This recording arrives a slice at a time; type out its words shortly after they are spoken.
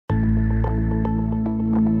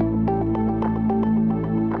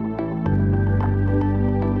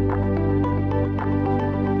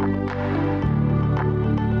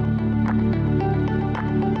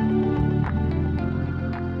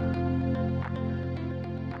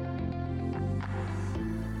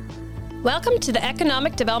Welcome to the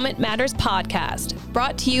Economic Development Matters podcast,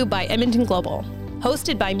 brought to you by Edmonton Global,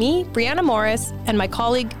 hosted by me, Brianna Morris, and my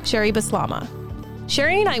colleague, Sherry Baslama.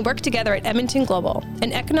 Sherry and I work together at Edmonton Global,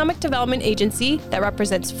 an economic development agency that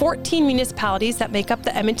represents 14 municipalities that make up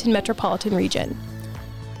the Edmonton metropolitan region.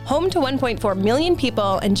 Home to 1.4 million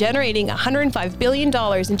people and generating $105 billion in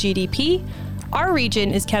GDP, our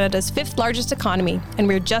region is Canada's fifth largest economy, and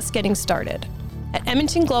we're just getting started. At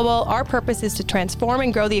Edmonton Global, our purpose is to transform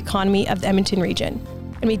and grow the economy of the Edmonton region,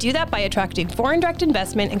 and we do that by attracting foreign direct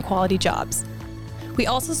investment and quality jobs. We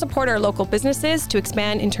also support our local businesses to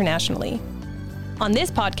expand internationally. On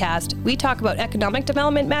this podcast, we talk about economic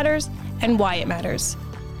development matters and why it matters.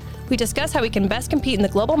 We discuss how we can best compete in the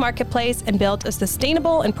global marketplace and build a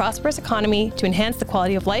sustainable and prosperous economy to enhance the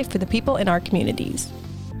quality of life for the people in our communities.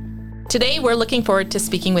 Today, we're looking forward to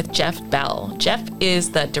speaking with Jeff Bell. Jeff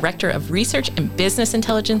is the Director of Research and Business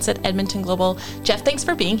Intelligence at Edmonton Global. Jeff, thanks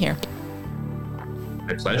for being here.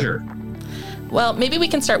 My pleasure. Well, maybe we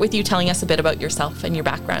can start with you telling us a bit about yourself and your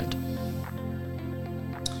background.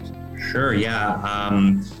 Sure, yeah.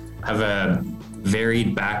 I have a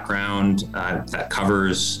varied background that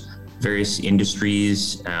covers various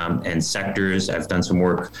industries and sectors. I've done some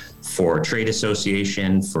work for a trade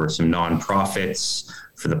association, for some nonprofits,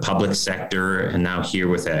 for the public sector, and now here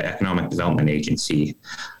with an economic development agency.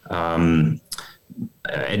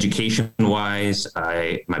 Education-wise,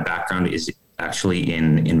 my background is actually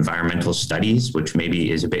in environmental studies, which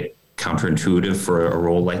maybe is a bit counterintuitive for a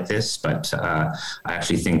role like this, but I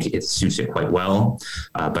actually think it suits it quite well.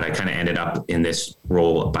 But I kind of ended up in this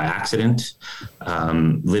role by accident.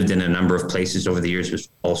 Lived in a number of places over the years, which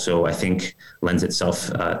also I think lends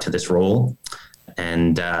itself to this role.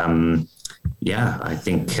 And I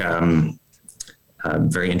think I'm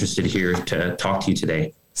very interested here to talk to you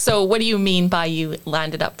today. So what do you mean by you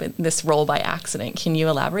landed up in this role by accident? Can you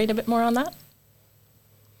elaborate a bit more on that?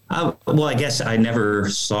 Well, I guess I never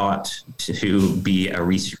sought to be a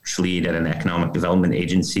research lead at an economic development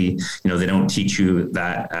agency. They don't teach you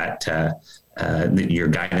that at your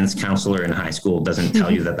guidance counselor in high school doesn't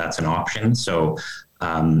tell you that that's an option. So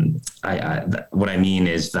what I mean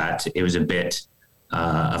is that it was a bit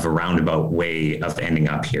of a roundabout way of ending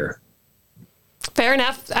up here. Fair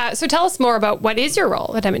enough. So tell us more about what is your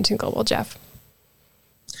role at Edmonton Global, Jeff?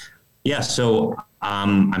 Yeah, so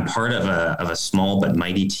I'm part of a small but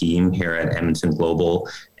mighty team here at Edmonton Global,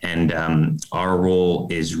 and our role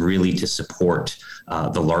is really to support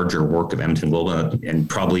the larger work of Edmonton Global. And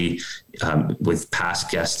probably with past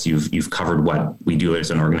guests, you've covered what we do as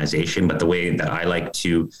an organization, but the way that I like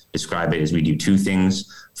to describe it is we do two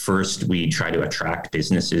things. First, we try to attract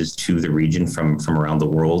businesses to the region from around the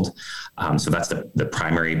world. So that's the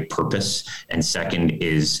primary purpose. And second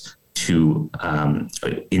is to,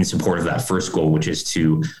 in support of that first goal, which is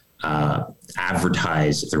to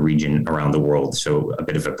advertise the region around the world. So a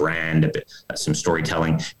bit of a brand, some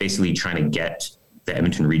storytelling, basically trying to get the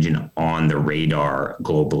Edmonton region on the radar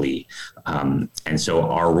globally. And so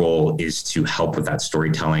our role is to help with that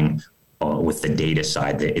storytelling with the data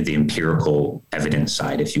side, the empirical evidence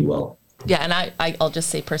side, if you will. Yeah, and I'll just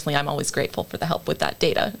say personally, I'm always grateful for the help with that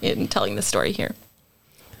data in telling the story here.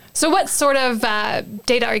 So what sort of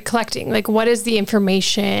data are you collecting? Like, what is the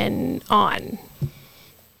information on?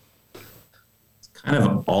 It's kind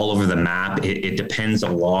of all over the map. It depends a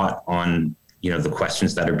lot on, the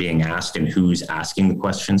questions that are being asked and who's asking the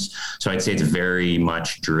questions. So I'd say it's very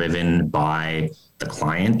much driven by the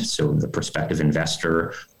client, so the prospective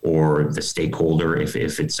investor or the stakeholder, if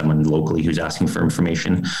it's someone locally who's asking for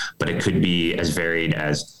information. But it could be as varied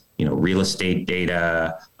as, real estate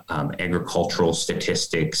data, agricultural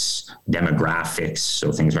statistics, demographics,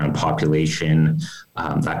 so things around population,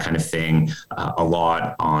 that kind of thing. A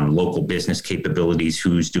lot on local business capabilities,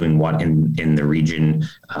 who's doing what in the region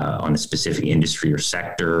on a specific industry or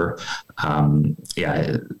sector.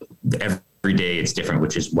 Every day it's different,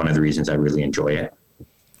 which is one of the reasons I really enjoy it.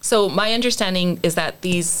 So my understanding is that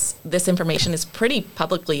this information is pretty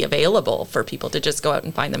publicly available for people to just go out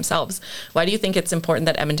and find themselves. Why do you think it's important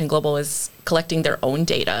that Edmonton Global is collecting their own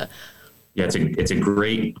data? Yeah, it's a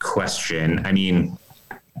great question. I mean,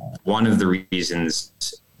 one of the reasons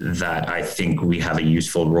that I think we have a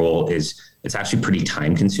useful role is it's actually pretty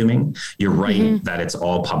time consuming. You're right that it's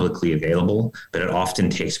all publicly available, but it often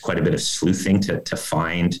takes quite a bit of sleuthing to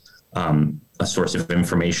find a source of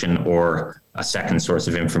information or a second source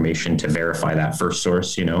of information to verify that first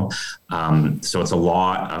source, So it's a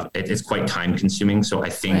lot of, it's quite time consuming. So I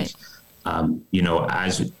think,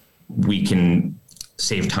 as we can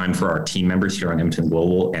save time for our team members here on Edmonton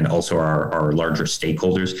Global and also our larger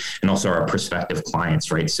stakeholders and also our prospective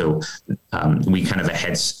clients, right? So we kind of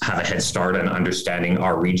have a head start on understanding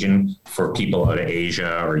our region for people out of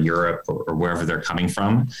Asia or Europe or wherever they're coming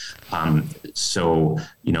from. So,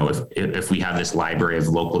 if we have this library of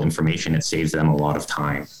local information, it saves them a lot of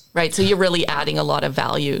time. Right. So you're really adding a lot of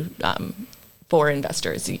value for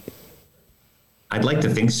investors. I'd like to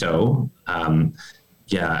think so.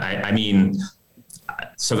 I mean,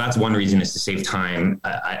 so that's one reason, is to save time.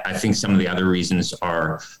 I think some of the other reasons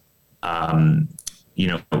are,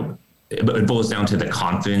 it boils down to the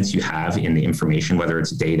confidence you have in the information, whether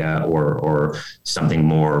it's data or something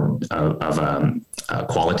more of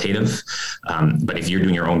qualitative. But if you're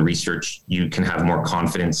doing your own research, you can have more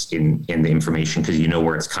confidence in the information because you know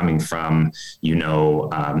where it's coming from.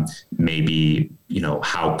 Maybe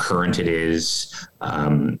how current it is.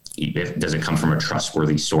 Does it come from a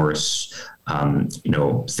trustworthy source?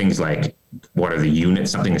 Things like, what are the units?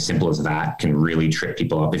 Something as simple as that can really trip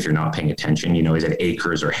people up if you're not paying attention. Is it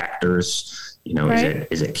acres or hectares? Right.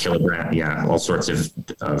 Is it kilogram? Yeah, all sorts of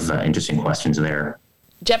interesting questions there.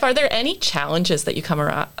 Jeff, are there any challenges that you come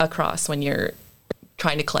across when you're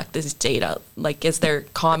trying to collect this data? Like, is there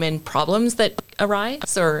common problems that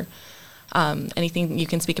arise, or anything you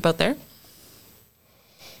can speak about there?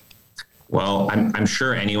 Well, I'm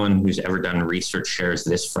sure anyone who's ever done research shares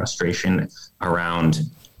this frustration around,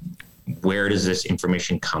 where does this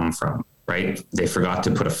information come from, right? They forgot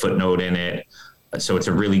to put a footnote in it. So it's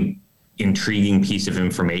a really intriguing piece of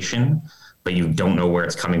information, but you don't know where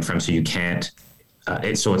it's coming from. So you can't,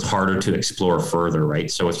 so it's harder to explore further, right?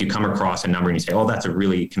 So if you come across a number and you say, oh, that's a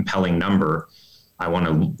really compelling number, I want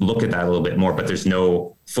to look at that a little bit more, but there's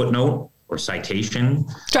no footnote or citation.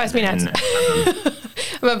 Drives me nuts.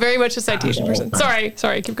 I'm very much a citation person.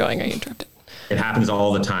 Sorry, keep going. I interrupted. It happens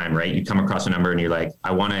all the time, right? You come across a number and you're like,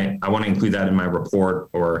 I want to include that in my report,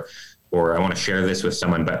 or I want to share this with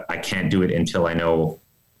someone, but I can't do it until I know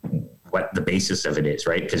what the basis of it is,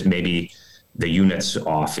 right? Because maybe the unit's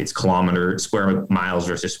off. It's square miles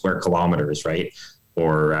versus square kilometers, right?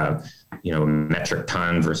 Or metric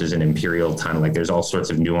ton versus an imperial ton. Like, there's all sorts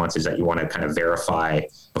of nuances that you want to kind of verify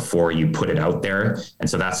before you put it out there. And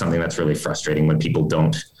so that's something that's really frustrating when people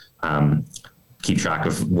don't keep track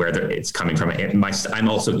of where it's coming from. I'm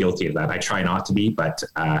also guilty of that. I try not to be, but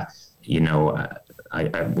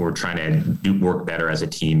we're trying to work better as a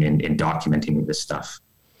team in documenting this stuff.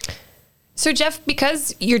 So Jeff,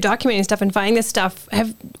 because you're documenting stuff and finding this stuff,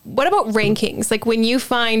 what about rankings? Like, when you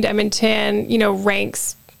find Edmonton,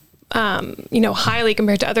 ranks, highly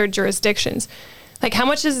compared to other jurisdictions, like, how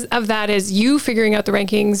much of that is you figuring out the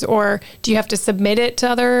rankings, or do you have to submit it to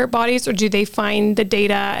other bodies, or do they find the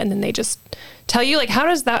data and then they just tell you? Like, how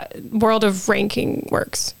does that world of ranking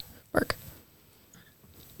work?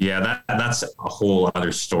 Yeah, that's a whole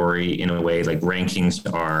other story in a way. Like,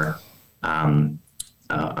 rankings are an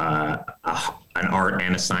art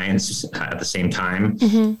and a science at the same time.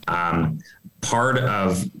 Mm-hmm. Part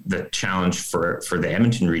of the challenge for the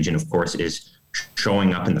Edmonton region, of course, is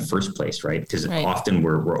showing up in the first place, right? Because often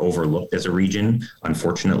we're overlooked as a region,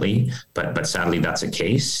 unfortunately, but sadly that's a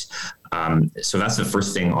case. So that's the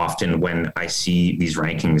first thing. Often when I see these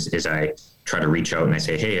rankings, is I try to reach out and I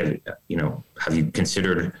say, hey, have you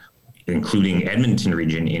considered including Edmonton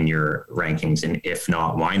region in your rankings? And if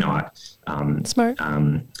not, why not? Smart.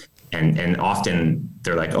 And often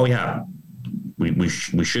they're like, oh yeah, we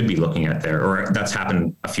should be looking at there, or that's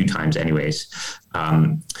happened a few times anyways.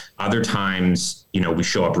 Other times, we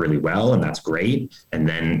show up really well, and that's great. And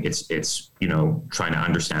then it's trying to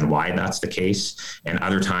understand why that's the case. And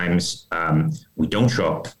other times we don't show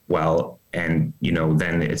up well, and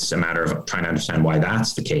then it's a matter of trying to understand why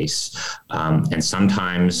that's the case. And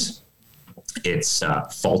sometimes it's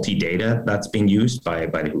faulty data that's being used by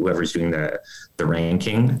whoever's doing the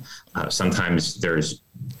ranking. Sometimes there's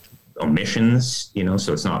omissions,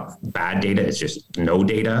 so it's not bad data, it's just no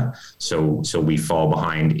data. So we fall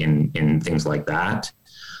behind in things like that.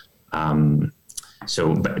 But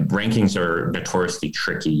rankings are notoriously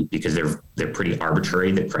tricky because they're pretty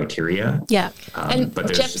arbitrary, the criteria. Yeah.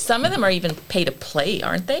 But Jeff, some of them are even pay to play,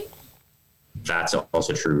 aren't they? That's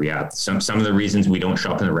also true. Yeah. Some of the reasons we don't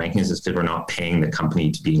show up in the rankings is because we're not paying the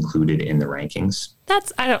company to be included in the rankings.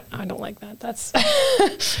 I don't like that. That's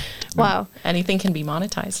wow. Anything can be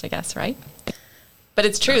monetized, I guess, right? But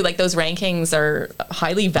it's true. Like, those rankings are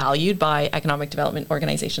highly valued by economic development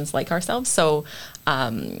organizations like ourselves. So,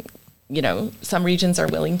 some regions are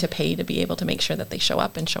willing to pay to be able to make sure that they show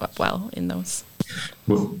up well in those.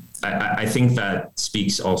 Well, I think that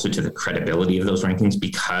speaks also to the credibility of those rankings,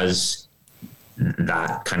 because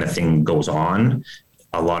that kind of thing goes on.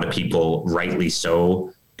 a lot of people, rightly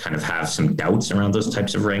so, kind of have some doubts around those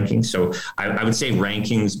types of rankings. So I would say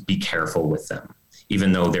rankings, be careful with them.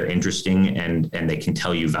 Even though they're interesting and they can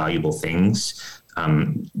tell you valuable things,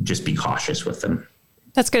 just be cautious with them.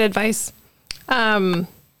 That's good advice. Do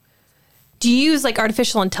you use like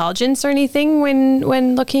artificial intelligence or anything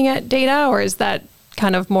when looking at data, or is that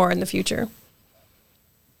kind of more in the future?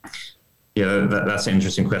 Yeah, that's an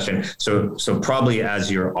interesting question. So probably, as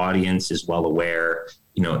your audience is well aware,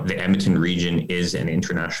 the Edmonton region is an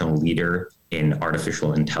international leader in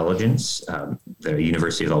artificial intelligence. The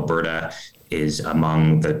University of Alberta is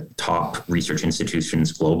among the top research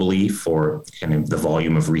institutions globally for kind of the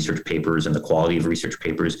volume of research papers and the quality of research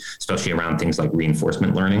papers, especially around things like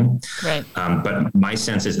reinforcement learning. Right. But my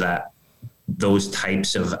sense is that those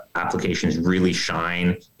types of applications really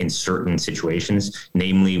shine in certain situations,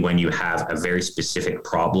 namely when you have a very specific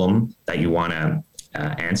problem that you want to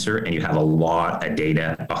answer and you have a lot of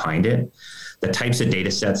data behind it. The types of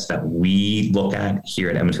data sets that we look at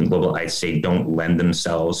here at Edmonton Global, I'd say, don't lend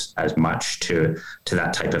themselves as much to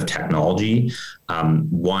that type of technology.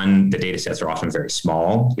 One, the data sets are often very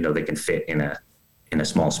small. They can fit in a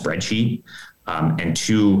small spreadsheet. And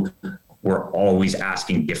two, we're always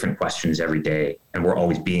asking different questions every day, and we're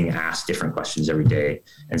always being asked different questions every day.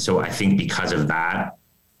 And so I think because of that,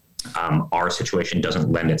 our situation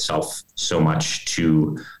doesn't lend itself so much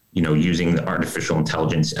to using the artificial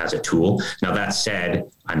intelligence as a tool. Now, that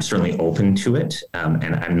said, I'm certainly open to it,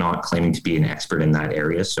 and I'm not claiming to be an expert in that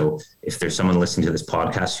area. So if there's someone listening to this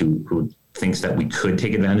podcast who thinks that we could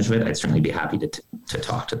take advantage of it, I'd certainly be happy to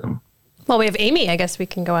talk to them. Well, we have Amy. I guess we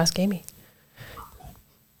can go ask Amy.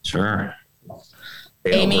 Sure.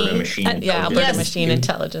 Amy, Alberta Machine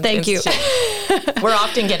Intelligence. Thank you. We're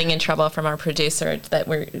often getting in trouble from our producer that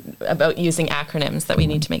we're about using acronyms, that we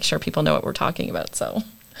need to make sure people know what we're talking about. So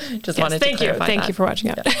wanted to clarify that. Thank you for watching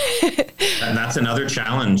out. And that's another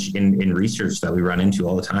challenge in research that we run into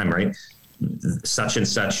all the time, right? Such and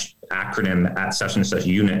such acronym at such and such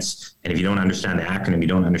units. And if you don't understand the acronym, you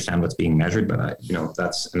don't understand what's being measured. But,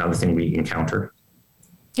 that's another thing we encounter.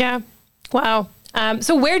 Yeah. Wow.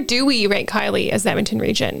 So where do we rank highly as the Edmonton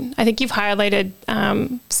region? I think you've highlighted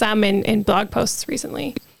some in blog posts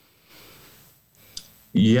recently.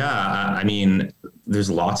 Yeah, there's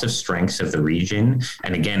lots of strengths of the region.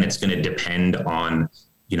 And again, it's going to depend on,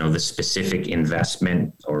 the specific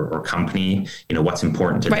investment or company, what's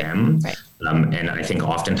important to them. Right. And I think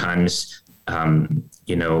oftentimes, a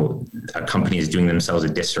company is doing themselves a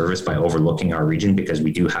disservice by overlooking our region because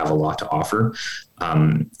we do have a lot to offer.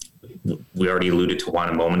 We already alluded to one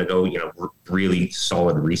a moment ago, really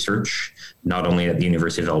solid research, not only at the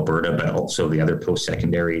University of Alberta, but also the other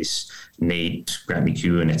post-secondaries, NAIT, Grant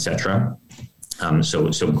MacEwan, et cetera.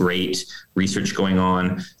 So great research going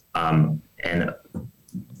on. And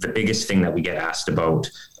the biggest thing that we get asked about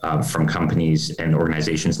from companies and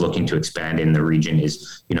organizations looking to expand in the region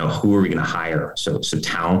is, who are we going to hire? So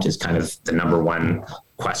talent is kind of the number one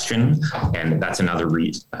question, and that's another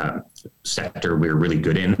sector we're really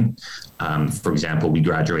good in. For example, we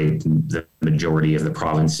graduate the majority of the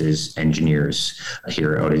province's engineers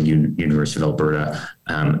here out of University of Alberta,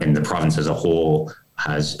 and the province as a whole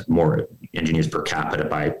has more engineers per capita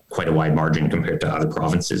by quite a wide margin compared to other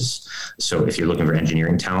provinces. So if you're looking for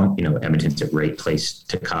engineering talent, Edmonton's a great place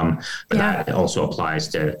to come. But that also applies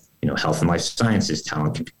to, health and life sciences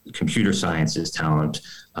talent, computer sciences talent,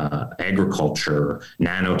 agriculture,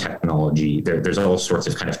 nanotechnology. There's all sorts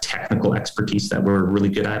of kind of technical expertise that we're really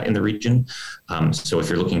good at in the region. So if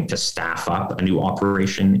you're looking to staff up a new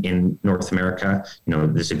operation in North America,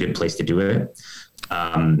 this is a good place to do it.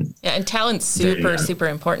 And talent's super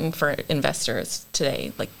important for investors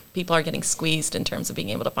today. Like, people are getting squeezed in terms of being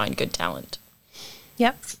able to find good talent.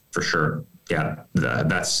 Yep. For sure. Yeah.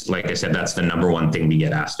 That's, like I said, that's the number one thing we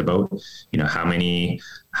get asked about. How many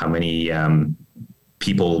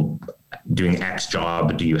people doing X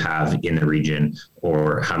job do you have in the region,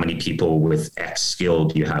 or how many people with X skill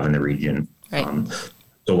do you have in the region? Right.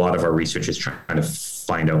 So a lot of our research is trying to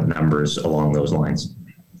find out numbers along those lines.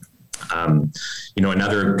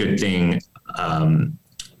 Another good thing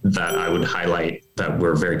that I would highlight that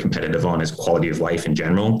we're very competitive on is quality of life in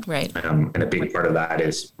general. Right. And a big part of that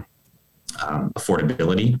is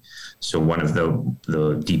affordability. So one of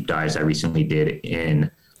the deep dives I recently did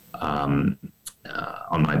on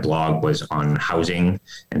my blog was on housing.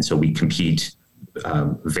 And so we compete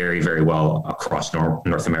very, very well across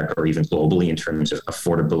North America, or even globally, in terms of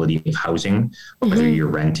affordability of housing, whether you're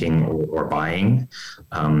renting or buying.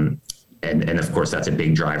 and of course that's a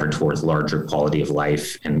big driver towards larger quality of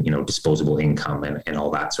life and, disposable income and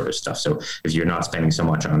all that sort of stuff. So if you're not spending so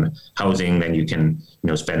much on housing, then you can,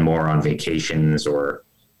 spend more on vacations or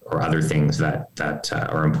other things that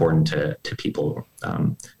are important to people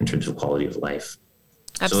in terms of quality of life.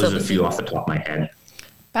 Absolutely. So those are a few off the top of my head.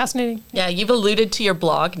 Fascinating. Yeah, you've alluded to your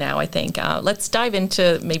blog now, I think. Let's dive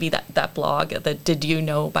into maybe that blog, the Did You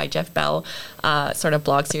Know by Jeff Bell sort of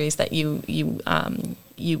blog series that you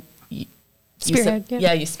spearhead.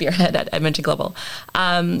 You spearhead at Edmonton Global.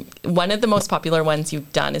 One of the most popular ones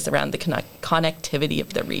you've done is around the connectivity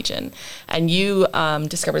of the region. And you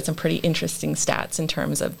discovered some pretty interesting stats in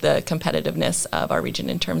terms of the competitiveness of our region,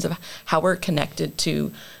 in terms of how we're connected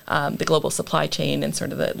to the global supply chain and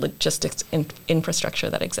sort of the logistics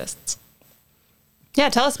infrastructure that exists. Yeah,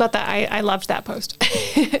 tell us about that. I loved that post.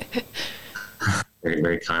 Very,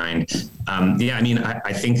 very kind.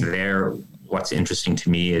 I think what's interesting to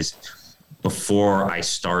me is before I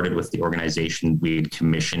started with the organization, we had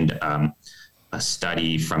commissioned a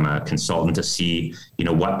study from a consultant to see,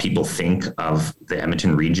 what people think of the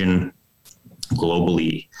Edmonton region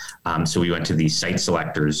globally. So we went to these site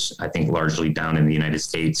selectors, I think largely down in the United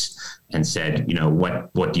States, and said,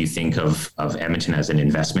 what do you think of Edmonton as an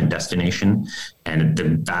investment destination? And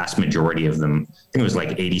the vast majority of them, I think it was like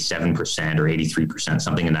 87% or 83%,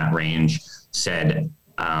 something in that range, said,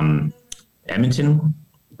 Edmonton,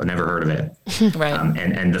 I've never heard of it. Right.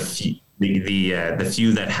 And the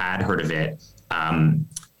few that had heard of it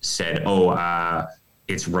said,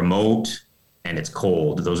 it's remote and it's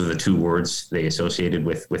cold. Those are the two words they associated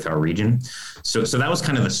with our region. So that was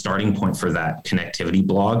kind of the starting point for that connectivity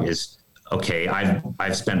blog is, okay,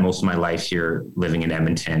 I've spent most of my life here living in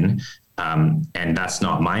Edmonton. And that's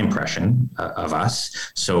not my impression of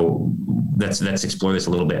us. So let's explore this a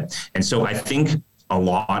little bit. And so I think a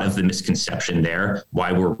lot of the misconception there,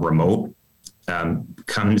 why we're remote,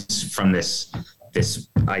 comes from this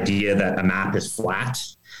idea that a map is flat.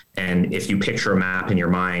 And if you picture a map in your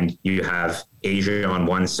mind, you have Asia on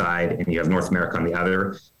one side and you have North America on the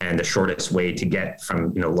other. And the shortest way to get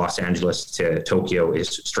from, Los Angeles to Tokyo is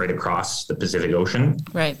straight across the Pacific Ocean.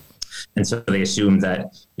 Right. And so they assume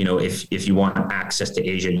that, if you want access to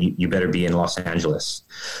Asia, you better be in Los Angeles.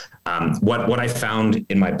 What I found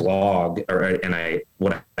in my blog,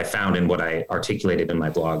 what I found and what I articulated in my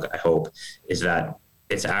blog, I hope, is that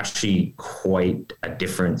it's actually quite a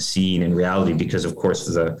different scene in reality, because of course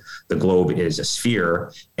the globe is a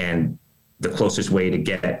sphere, and the closest way to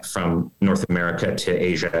get from North America to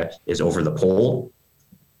Asia is over the pole.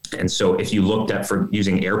 And so if you looked at, for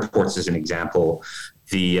using airports as an example,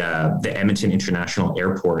 the Edmonton International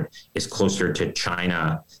Airport is closer to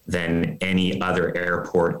China than any other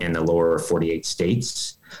airport in the lower 48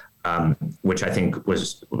 states. Which I think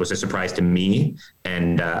was a surprise to me,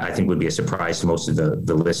 and I think would be a surprise to most of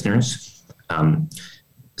the listeners.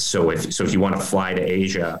 So if you want to fly to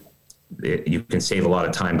Asia, you can save a lot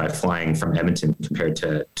of time by flying from Edmonton compared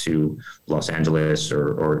to Los Angeles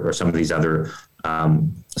or some of these other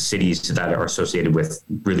cities that are associated with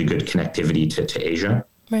really good connectivity to Asia.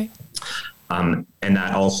 Right. And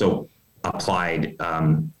that also applied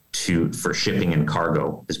for shipping and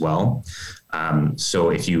cargo as well. So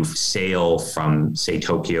if you sail from, say,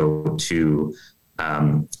 Tokyo to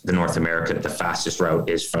the North America, the fastest route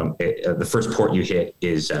is from the first port you hit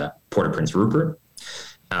is Port of Prince Rupert.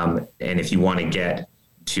 And if you want to get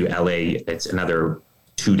to LA, it's another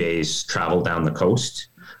 2 days travel down the coast.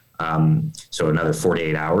 So another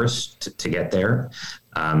 48 hours to get there.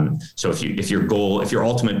 So if your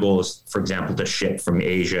ultimate goal is, for example, to ship from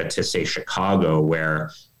Asia to, say, Chicago,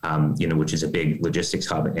 where which is a big logistics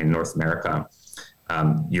hub in North America,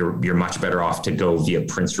 you're much better off to go via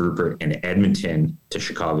Prince Rupert and Edmonton to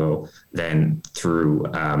Chicago than through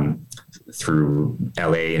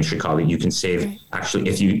LA and Chicago. You can save,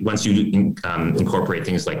 actually, once you incorporate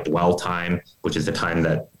things like dwell time, which is the time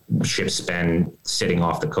that ships spend sitting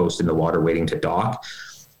off the coast in the water waiting to dock,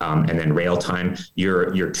 and then rail time,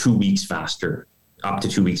 you're 2 weeks faster. Up to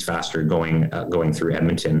 2 weeks faster going through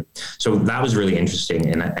Edmonton. So that was really interesting.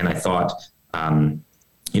 And I thought,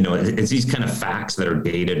 it's these kind of facts that are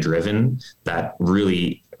data driven that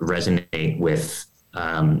really resonate with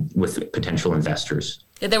potential investors.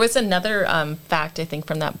 There was another fact, I think,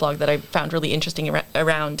 from that blog that I found really interesting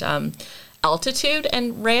around altitude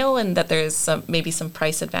and rail, and that there's maybe some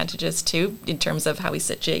price advantages too in terms of how we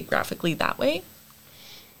sit geographically that way.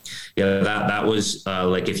 Yeah, that was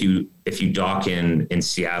like if you dock in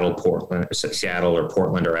Seattle or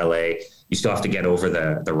Portland or LA, you still have to get over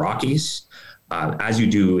the Rockies, as you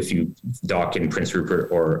do if you dock in Prince Rupert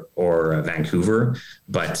or Vancouver.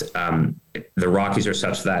 But the Rockies are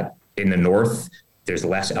such that in the north, there's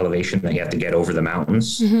less elevation that you have to get over the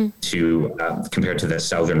mountains to compared to the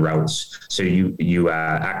southern routes. So you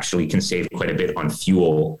actually can save quite a bit on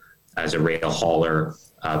fuel as a rail hauler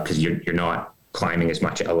because you're not climbing as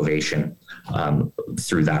much elevation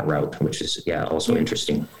through that route, which is also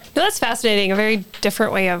interesting. No, that's fascinating. A very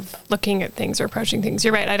different way of looking at things or approaching things.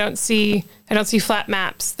 You're right. I don't see flat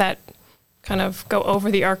maps that kind of go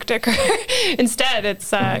over the Arctic. Instead,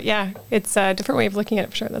 it's a different way of looking at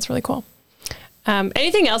it for sure. That's really cool.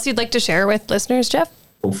 Anything else you'd like to share with listeners, Jeff?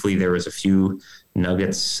 Hopefully there was a few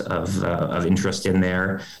nuggets of interest in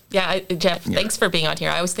there. Yeah, Jeff, thanks for being on here.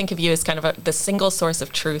 I always think of you as kind of the single source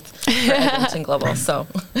of truth for Edmonton Global. So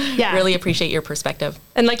really appreciate your perspective.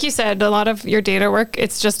 And like you said, a lot of your data work,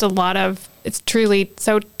 it's truly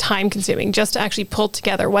so time consuming just to actually pull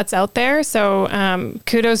together what's out there. So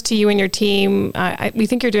kudos to you and your team. We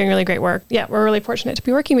think you're doing really great work. Yeah, we're really fortunate to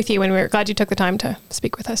be working with you, and we're glad you took the time to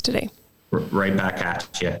speak with us today. Right back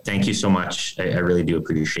at you. Thank you so much. I really do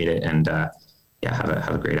appreciate it. And have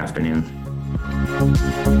a great afternoon.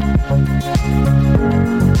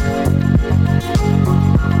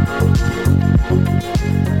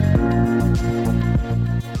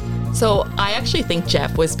 So I actually think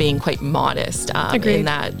Jeff was being quite modest in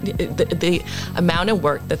that the amount of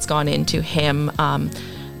work that's gone into him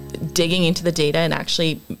digging into the data and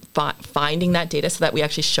actually finding that data so that we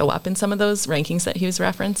actually show up in some of those rankings that he was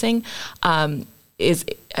referencing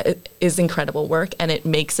is incredible work, and it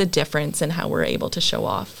makes a difference in how we're able to show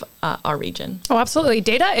off our region. Oh, absolutely.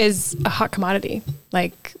 Data is a hot commodity.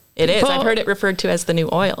 Like it is. I've heard it referred to as the new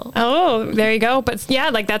oil. Oh, there you go. But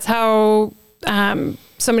that's how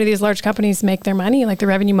so many of these large companies make their money. Like the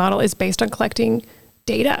revenue model is based on collecting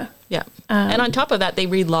data. Yeah. And on top of that, they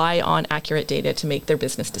rely on accurate data to make their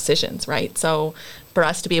business decisions, right? So for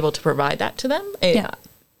us to be able to provide that to them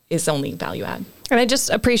is only value add. And I just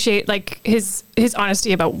appreciate his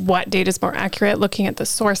honesty about what data is more accurate, looking at the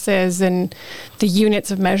sources and the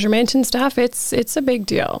units of measurement and stuff. It's a big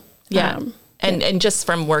deal. Yeah. And just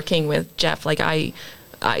from working with Jeff, I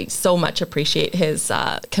so much appreciate his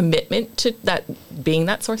commitment to that being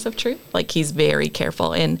that source of truth. He's very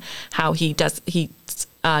careful in how he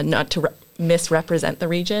not to misrepresent the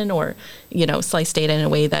region or, slice data in a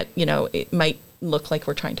way that, it might look like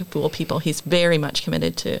we're trying to fool people. He's very much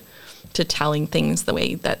committed to telling things the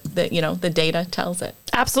way that the data tells it.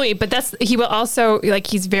 Absolutely. But he will also,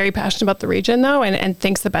 he's very passionate about the region though, and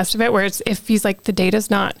thinks the best of it. Whereas if he's the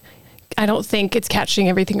data's not, I don't think it's catching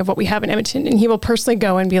everything of what we have in Edmonton. And he will personally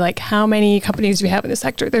go and be like, how many companies do we have in the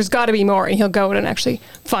sector? There's got to be more. And he'll go and actually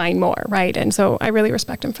find more, right? And so I really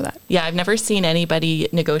respect him for that. Yeah, I've never seen anybody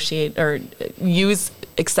negotiate or use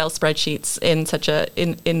Excel spreadsheets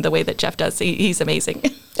in the way that Jeff does. He's amazing.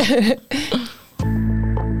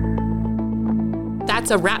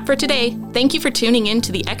 That's a wrap for today. Thank you for tuning in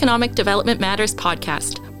to the Economic Development Matters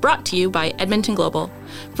podcast, brought to you by Edmonton Global.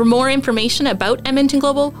 For more information about Edmonton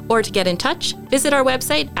Global or to get in touch, visit our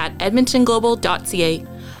website at edmontonglobal.ca.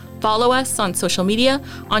 Follow us on social media,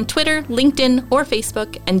 on Twitter, LinkedIn, or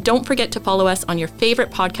Facebook, and don't forget to follow us on your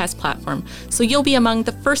favorite podcast platform so you'll be among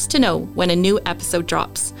the first to know when a new episode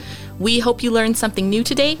drops. We hope you learned something new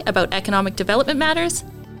today about economic development matters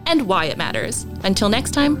and why it matters. Until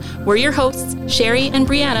next time, we're your hosts, Sherry and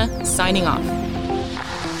Brianna, signing off.